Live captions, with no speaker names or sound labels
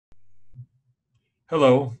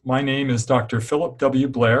Hello, my name is Dr. Philip W.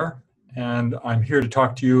 Blair, and I'm here to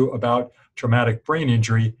talk to you about traumatic brain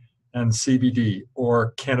injury and CBD,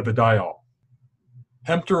 or cannabidiol.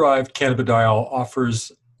 Hemp-derived cannabidiol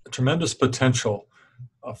offers tremendous potential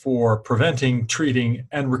for preventing, treating,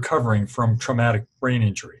 and recovering from traumatic brain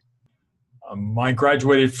injury. I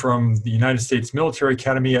graduated from the United States Military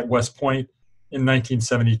Academy at West Point in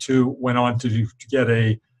 1972, went on to get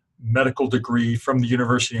a medical degree from the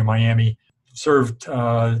University of Miami, served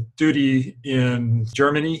duty in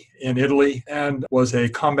Germany, in Italy, and was a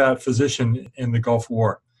combat physician in the Gulf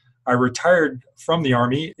War. I retired from the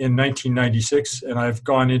Army in 1996, and I've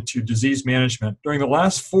gone into disease management. During the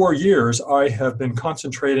last 4 years, I have been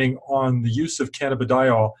concentrating on the use of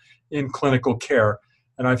cannabidiol in clinical care,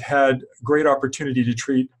 and I've had great opportunity to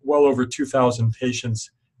treat well over 2,000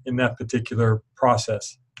 patients in that particular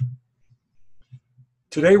process.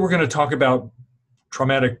 Today, we're going to talk about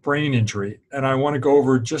traumatic brain injury, and I want to go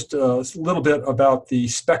over just a little bit about the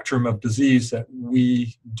spectrum of disease that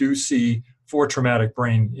we do see for traumatic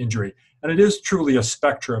brain injury. And it is truly a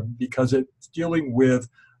spectrum because it's dealing with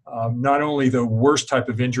not only the worst type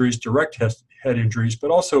of injuries, direct head injuries, but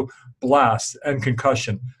also blasts and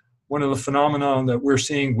concussion. One of the phenomena that we're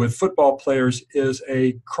seeing with football players is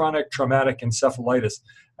a chronic traumatic encephalitis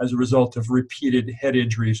as a result of repeated head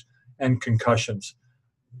injuries and concussions.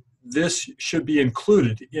 This should be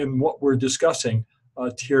included in what we're discussing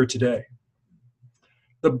here today.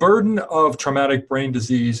 The burden of traumatic brain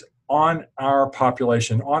disease on our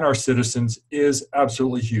population, on our citizens, is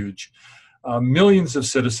absolutely huge. Millions of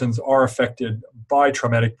citizens are affected by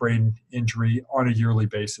traumatic brain injury on a yearly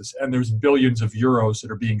basis, and there's billions of euros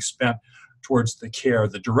that are being spent towards the care,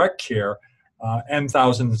 the direct care, and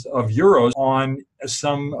thousands of euros on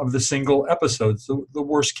some of the single episodes, the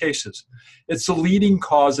worst cases. It's the leading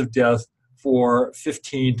cause of death for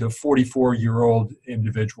 15 to 44-year-old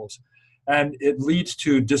individuals. And it leads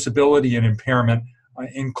to disability and impairment,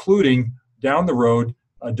 including, down the road,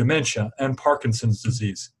 dementia and Parkinson's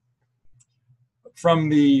disease. From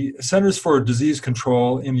the Centers for Disease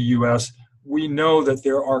Control in the U.S., we know that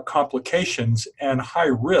there are complications and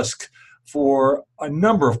high risk for a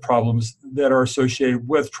number of problems that are associated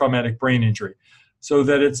with traumatic brain injury, so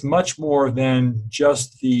that it's much more than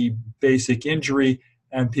just the basic injury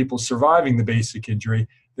and people surviving the basic injury.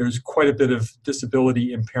 There's quite a bit of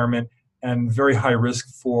disability, impairment, and very high risk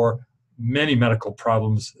for many medical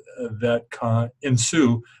problems that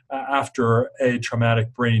ensue after a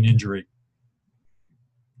traumatic brain injury.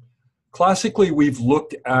 Classically, we've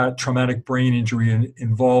looked at traumatic brain injury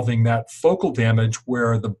involving that focal damage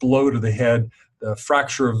where the blow to the head, the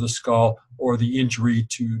fracture of the skull, or the injury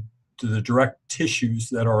to the direct tissues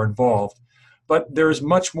that are involved. But there's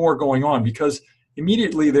much more going on because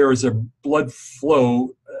immediately there is a blood flow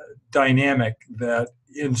dynamic that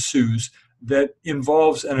ensues that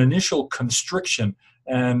involves an initial constriction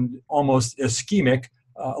and almost ischemic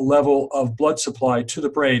level of blood supply to the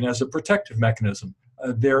brain as a protective mechanism.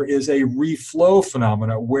 There is a reflow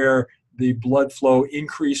phenomena where the blood flow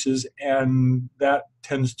increases, and that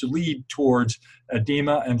tends to lead towards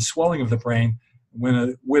edema and swelling of the brain.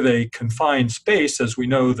 With a confined space, as we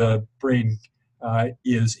know the brain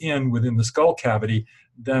is within the skull cavity,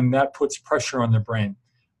 then that puts pressure on the brain.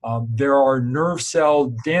 There are nerve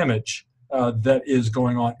cell damage that is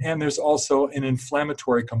going on, and there's also an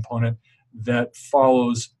inflammatory component that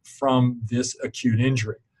follows from this acute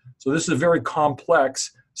injury. So this is a very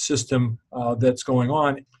complex system that's going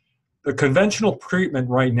on. The conventional treatment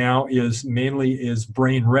right now is mainly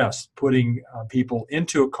brain rest, putting people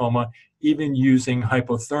into a coma, even using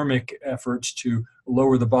hypothermic efforts to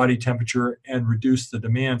lower the body temperature and reduce the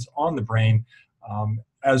demands on the brain,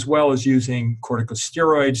 as well as using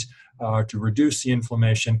corticosteroids to reduce the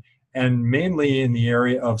inflammation, and mainly in the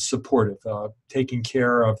area of supportive, taking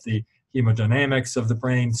care of the hemodynamics of the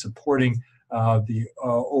brain, supporting the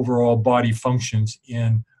overall body functions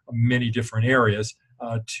in many different areas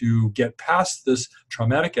to get past this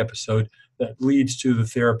traumatic episode that leads to the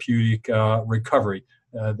therapeutic recovery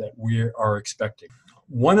that we are expecting.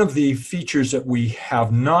 One of the features that we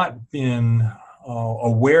have not been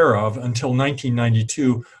aware of until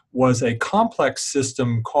 1992 was a complex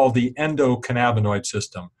system called the endocannabinoid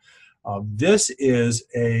system. This is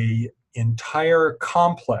an entire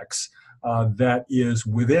complex that is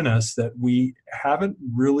within us that we haven't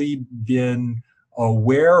really been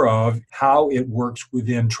aware of how it works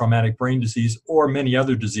within traumatic brain disease or many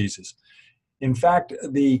other diseases. In fact,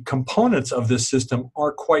 the components of this system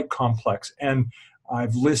are quite complex, and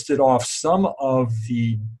I've listed off some of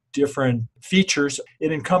the different features.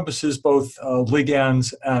 It encompasses both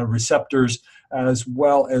ligands, receptors, as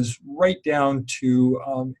well as right down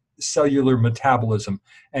to cellular metabolism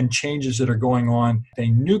and changes that are going on at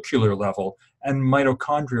a nuclear level and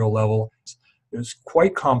mitochondrial level. It's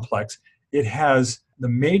quite complex. It has the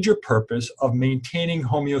major purpose of maintaining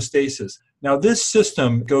homeostasis. Now, this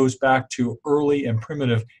system goes back to early and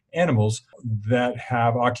primitive animals that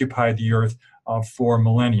have occupied the earth for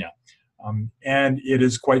millennia. And it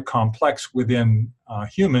is quite complex within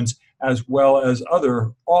humans as well as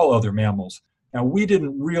all other mammals. Now, we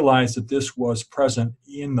didn't realize that this was present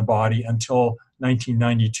in the body until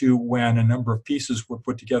 1992, when a number of pieces were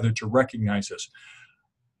put together to recognize this.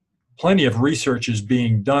 Plenty of research is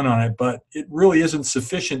being done on it, but it really isn't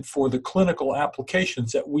sufficient for the clinical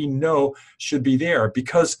applications that we know should be there,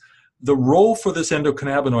 because the role for this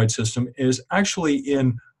endocannabinoid system is actually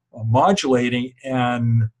in modulating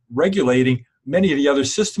and regulating many of the other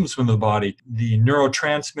systems from the body. The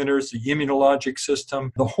neurotransmitters, the immunologic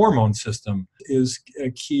system, the hormone system is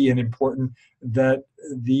key and important that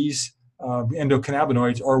these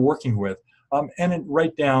endocannabinoids are working with. And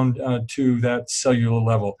right down to that cellular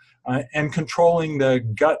level, and controlling the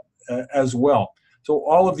gut as well. So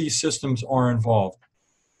all of these systems are involved.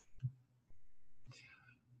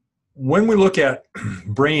 When we look at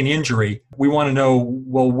brain injury, we want to know,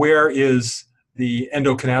 well, where is the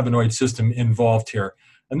endocannabinoid system involved here?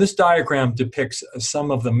 And this diagram depicts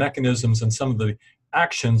some of the mechanisms and some of the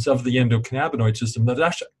actions of the endocannabinoid system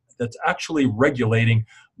that's actually regulating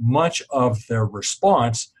much of their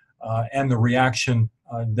response and the reaction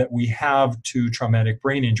that we have to traumatic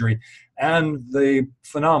brain injury and the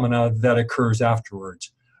phenomena that occurs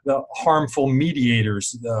afterwards. The harmful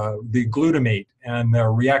mediators, the glutamate and the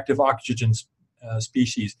reactive oxygen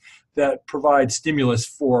species that provide stimulus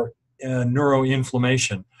for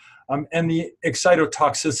neuroinflammation, and the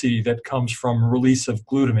excitotoxicity that comes from release of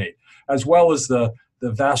glutamate, as well as the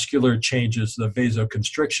vascular changes, the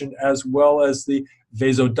vasoconstriction, as well as the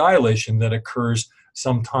vasodilation that occurs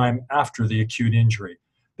sometime after the acute injury.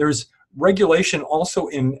 There's regulation also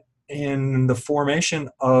in the formation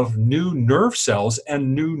of new nerve cells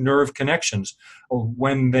and new nerve connections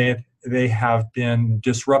when they have been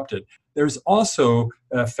disrupted. There's also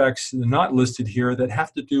effects not listed here that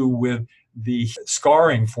have to do with the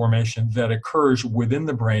scarring formation that occurs within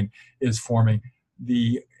the brain is forming.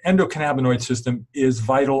 The endocannabinoid system is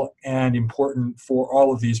vital and important for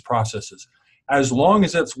all of these processes. As long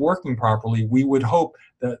as it's working properly, we would hope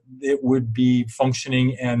that it would be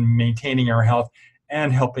functioning and maintaining our health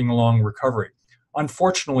and helping along recovery.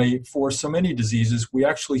 Unfortunately, for so many diseases, we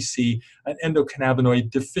actually see an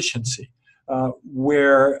endocannabinoid deficiency,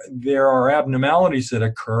 where there are abnormalities that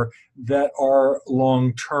occur that are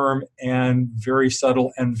long-term and very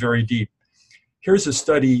subtle and very deep. Here's a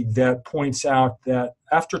study that points out that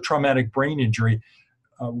after traumatic brain injury,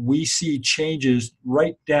 we see changes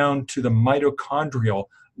right down to the mitochondrial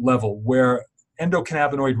level, where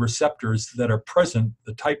endocannabinoid receptors that are present,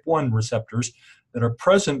 the type 1 receptors that are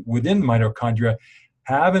present within mitochondria,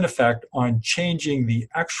 have an effect on changing the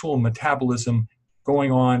actual metabolism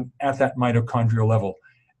going on at that mitochondrial level.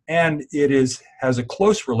 And it has a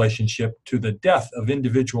close relationship to the death of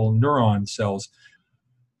individual neuron cells.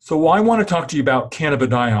 So I want to talk to you about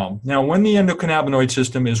cannabidiol. Now, when the endocannabinoid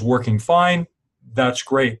system is working fine, that's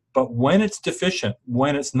great. But when it's deficient,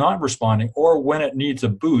 when it's not responding, or when it needs a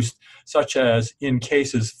boost, such as in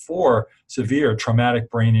cases for severe traumatic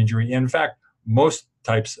brain injury, in fact, most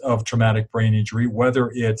types of traumatic brain injury,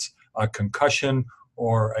 whether it's a concussion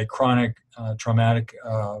or a chronic traumatic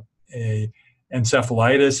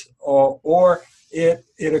encephalitis, or it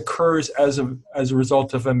occurs as a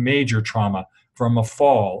result of a major trauma from a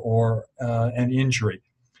fall or an injury.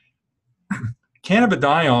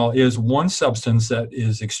 Cannabidiol is one substance that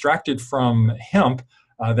is extracted from hemp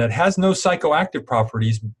that has no psychoactive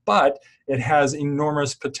properties, but it has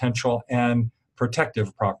enormous potential and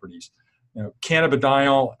protective properties.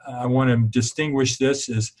 Cannabidiol, I want to distinguish this,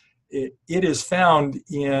 it is found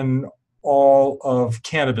in all of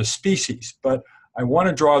cannabis species, but I want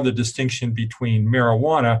to draw the distinction between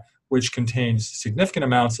marijuana, which contains significant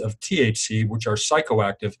amounts of THC, which are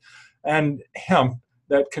psychoactive, and hemp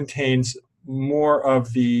that contains more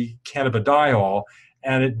of the cannabidiol,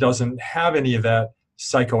 and it doesn't have any of that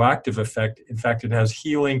psychoactive effect. In fact, it has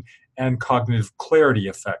healing and cognitive clarity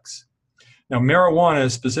effects. Now,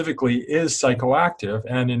 marijuana specifically is psychoactive,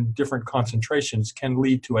 and in different concentrations can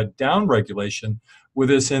lead to a downregulation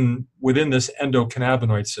within this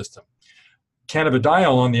endocannabinoid system.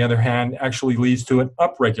 Cannabidiol, on the other hand, actually leads to an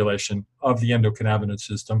upregulation of the endocannabinoid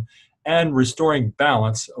system and restoring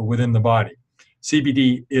balance within the body.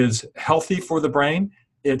 CBD is healthy for the brain,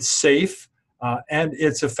 it's safe, and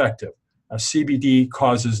it's effective. CBD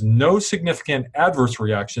causes no significant adverse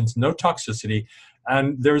reactions, no toxicity,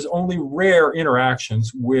 and there's only rare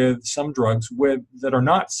interactions with some drugs that are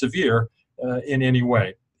not severe in any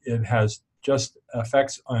way. It has just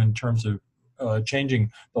effects in terms of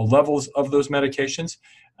changing the levels of those medications,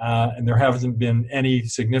 and there haven't been any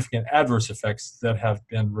significant adverse effects that have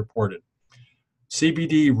been reported.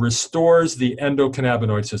 CBD restores the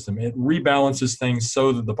endocannabinoid system. It rebalances things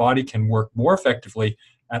so that the body can work more effectively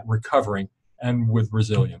at recovering and with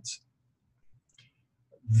resilience.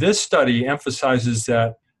 This study emphasizes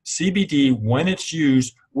that CBD, when it's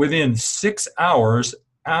used within 6 hours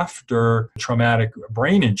after traumatic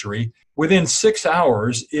brain injury, within 6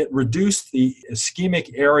 hours, it reduced the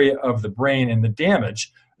ischemic area of the brain and the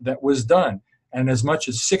damage that was done. And as much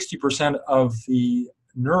as 60% of the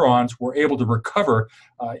neurons were able to recover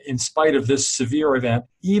in spite of this severe event,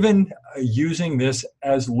 even using this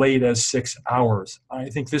as late as 6 hours. I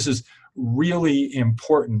think this is really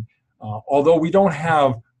important. Although we don't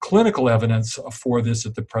have clinical evidence for this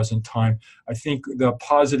at the present time, I think the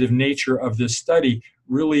positive nature of this study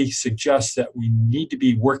really suggests that we need to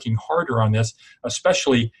be working harder on this,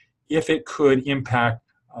 especially if it could impact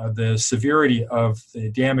the severity of the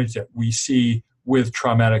damage that we see with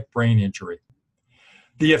traumatic brain injury.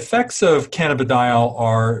 The effects of cannabidiol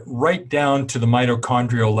are right down to the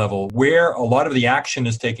mitochondrial level, where a lot of the action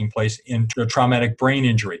is taking place in the traumatic brain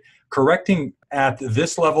injury, correcting at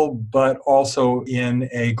this level, but also in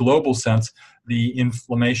a global sense, the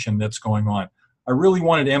inflammation that's going on. I really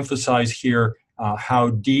wanted to emphasize here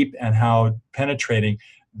how deep and how penetrating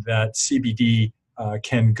that CBD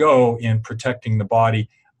can go in protecting the body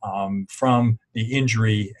from the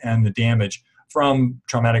injury and the damage from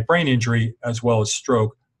traumatic brain injury as well as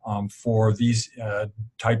stroke for these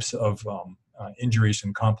types of injuries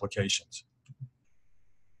and complications.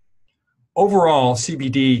 Overall,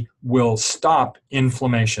 CBD will stop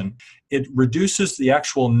inflammation. It reduces the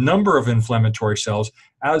actual number of inflammatory cells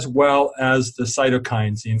as well as the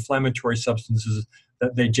cytokines, the inflammatory substances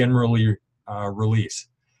that they generally release.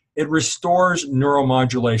 It restores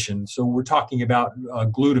neuromodulation. So we're talking about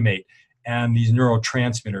glutamate and these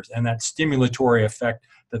neurotransmitters and that stimulatory effect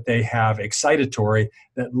that they have, excitatory,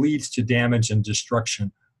 that leads to damage and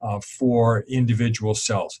destruction for individual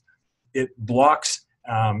cells. It blocks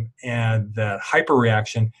and the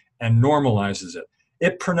hyperreaction and normalizes it.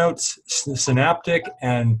 It promotes synaptic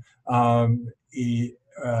and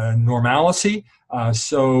normalcy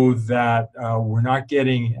so that we're not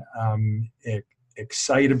getting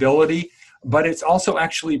excitability, but it's also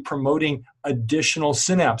actually promoting additional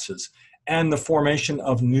synapses and the formation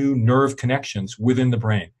of new nerve connections within the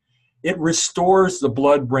brain. It restores the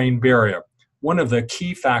blood-brain barrier. One of the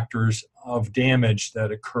key factors of damage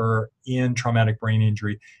that occur in traumatic brain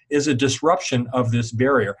injury is a disruption of this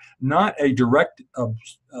barrier, not a direct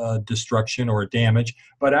destruction or damage,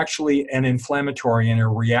 but actually an inflammatory and a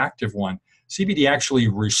reactive one. CBD actually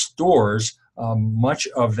restores much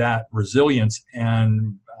of that resilience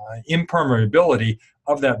and impermeability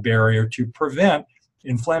of that barrier to prevent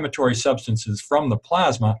inflammatory substances from the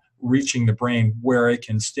plasma reaching the brain where it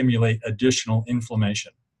can stimulate additional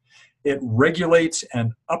inflammation. It regulates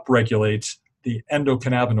and upregulates the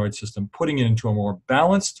endocannabinoid system, putting it into a more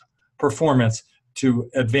balanced performance to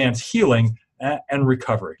advance healing and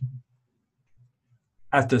recovery.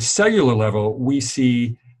 At the cellular level, we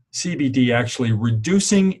see CBD actually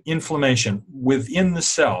reducing inflammation within the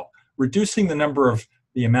cell, reducing the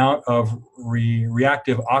amount of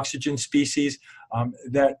reactive oxygen species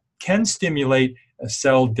that can stimulate a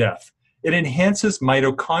cell death. It enhances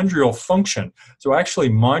mitochondrial function, so actually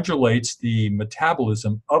modulates the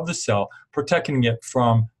metabolism of the cell, protecting it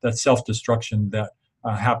from that self-destruction that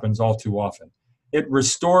happens all too often. It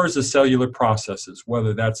restores the cellular processes,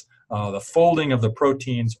 whether that's the folding of the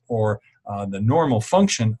proteins or the normal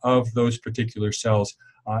function of those particular cells,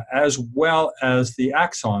 as well as the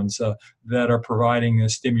axons that are providing the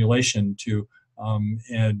stimulation to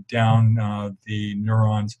down the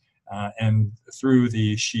neurons and through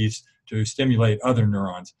the sheaths to stimulate other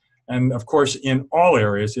neurons. And of course, in all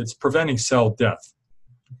areas, it's preventing cell death.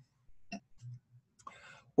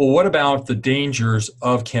 Well, what about the dangers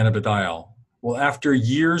of cannabidiol? Well, after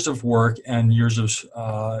years of work and years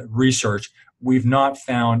of research, we've not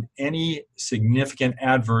found any significant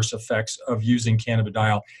adverse effects of using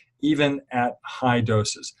cannabidiol, even at high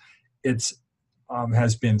doses. It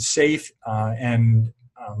has been safe and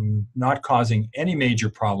not causing any major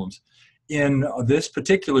problems. In this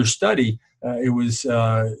particular study, it was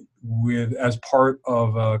as part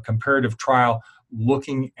of a comparative trial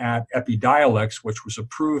looking at Epidiolex, which was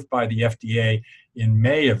approved by the FDA in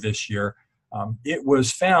May of this year. it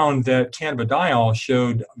was found that cannabidiol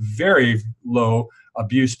showed very low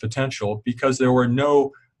abuse potential because there were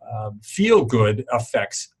no feel-good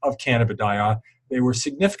effects of cannabidiol. They were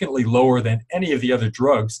significantly lower than any of the other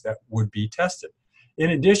drugs that would be tested. In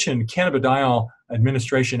addition, cannabidiol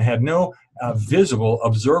administration had no visible,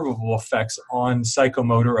 observable effects on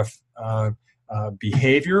psychomotor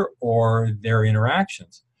behavior or their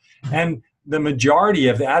interactions. And the majority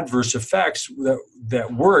of the adverse effects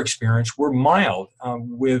that were experienced were mild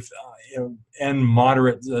and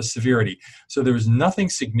moderate severity. So there was nothing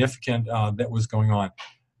significant that was going on.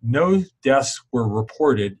 No deaths were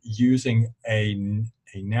reported using a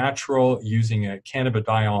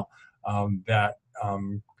cannabidiol that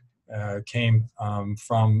came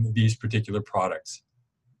from these particular products.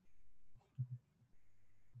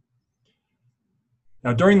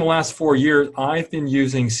 Now, during the last 4 years, I've been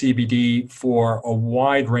using CBD for a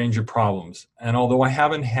wide range of problems. And although I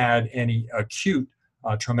haven't had any acute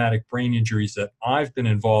traumatic brain injuries that I've been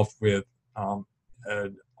involved with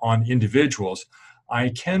on individuals, I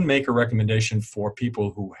can make a recommendation for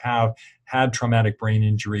people who have had traumatic brain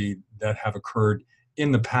injury that have occurred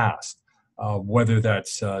in the past, whether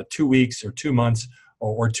that's 2 weeks or 2 months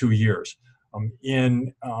or 2 years.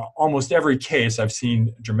 In almost every case, I've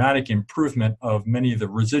seen dramatic improvement of many of the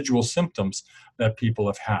residual symptoms that people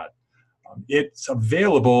have had. It's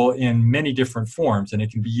available in many different forms, and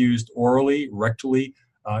it can be used orally, rectally,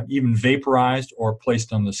 even vaporized or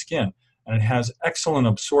placed on the skin. And it has excellent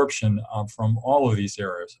absorption from all of these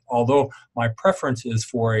areas. Although my preference is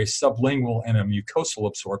for a sublingual and a mucosal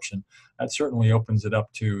absorption, that certainly opens it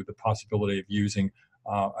up to the possibility of using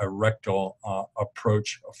a rectal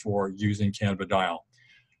approach for using cannabidiol.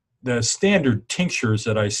 The standard tinctures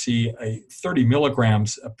that I see, 30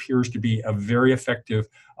 milligrams appears to be a very effective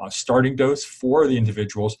starting dose for the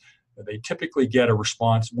individuals. They typically get a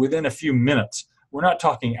response within a few minutes. We're not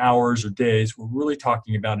talking hours or days. We're really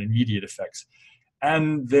talking about immediate effects.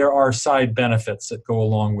 And there are side benefits that go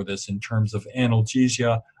along with this in terms of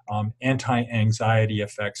analgesia, anti-anxiety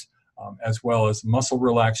effects, as well as muscle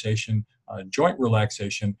relaxation, joint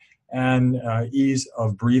relaxation, and ease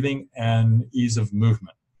of breathing and ease of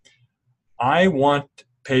movement. I want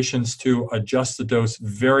patients to adjust the dose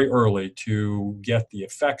very early to get the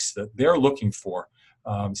effects that they're looking for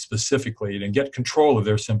specifically and get control of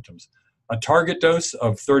their symptoms. A target dose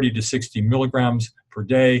of 30 to 60 milligrams per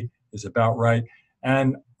day is about right.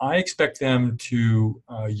 And I expect them to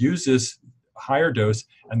use this higher dose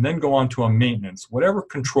and then go on to a maintenance, whatever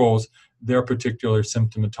controls their particular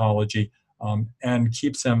symptomatology and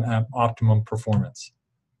keeps them at optimum performance.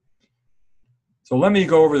 So let me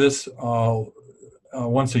go over this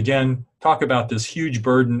once again, talk about this huge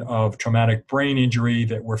burden of traumatic brain injury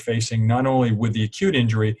that we're facing, not only with the acute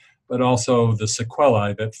injury, but also the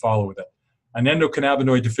sequelae that follow with it. An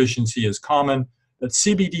endocannabinoid deficiency is common, that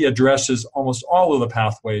CBD addresses almost all of the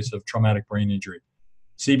pathways of traumatic brain injury.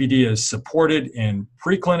 CBD is supported in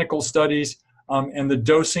preclinical studies, and the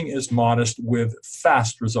dosing is modest with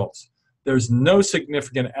fast results. There's no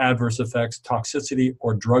significant adverse effects, toxicity,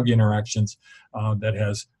 or drug interactions that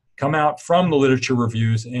has come out from the literature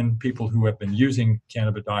reviews in people who have been using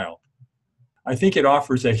cannabidiol. I think it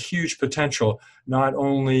offers a huge potential not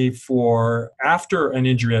only for after an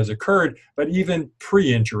injury has occurred, but even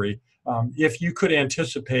pre-injury. If you could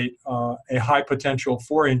anticipate a high potential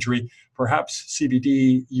for injury, perhaps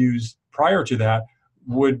CBD used prior to that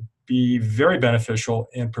would be very beneficial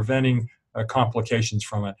in preventing complications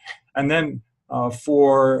from it. And then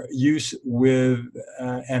for use with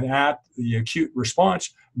and at the acute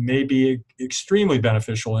response may be extremely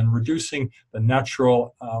beneficial in reducing the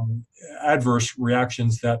natural adverse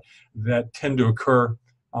reactions that tend to occur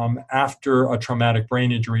after a traumatic brain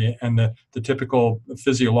injury and the typical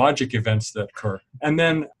physiologic events that occur. And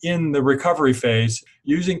then in the recovery phase,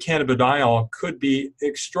 using cannabidiol could be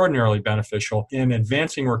extraordinarily beneficial in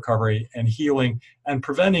advancing recovery and healing and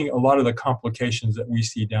preventing a lot of the complications that we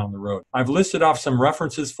see down the road. I've listed off some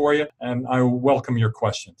references for you, and I welcome your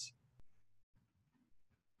questions.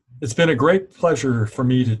 It's been a great pleasure for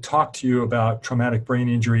me to talk to you about traumatic brain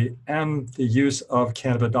injury and the use of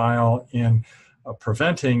cannabidiol in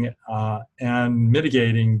preventing and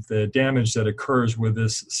mitigating the damage that occurs with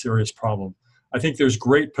this serious problem. I think there's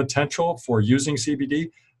great potential for using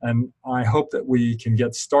CBD, and I hope that we can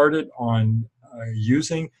get started on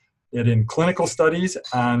using it in clinical studies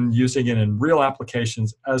and using it in real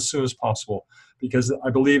applications as soon as possible, because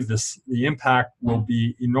I believe the impact will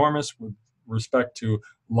be enormous with respect to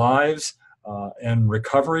lives and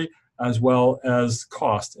recovery, as well as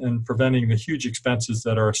cost and preventing the huge expenses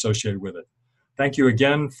that are associated with it. Thank you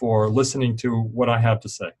again for listening to what I have to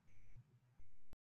say.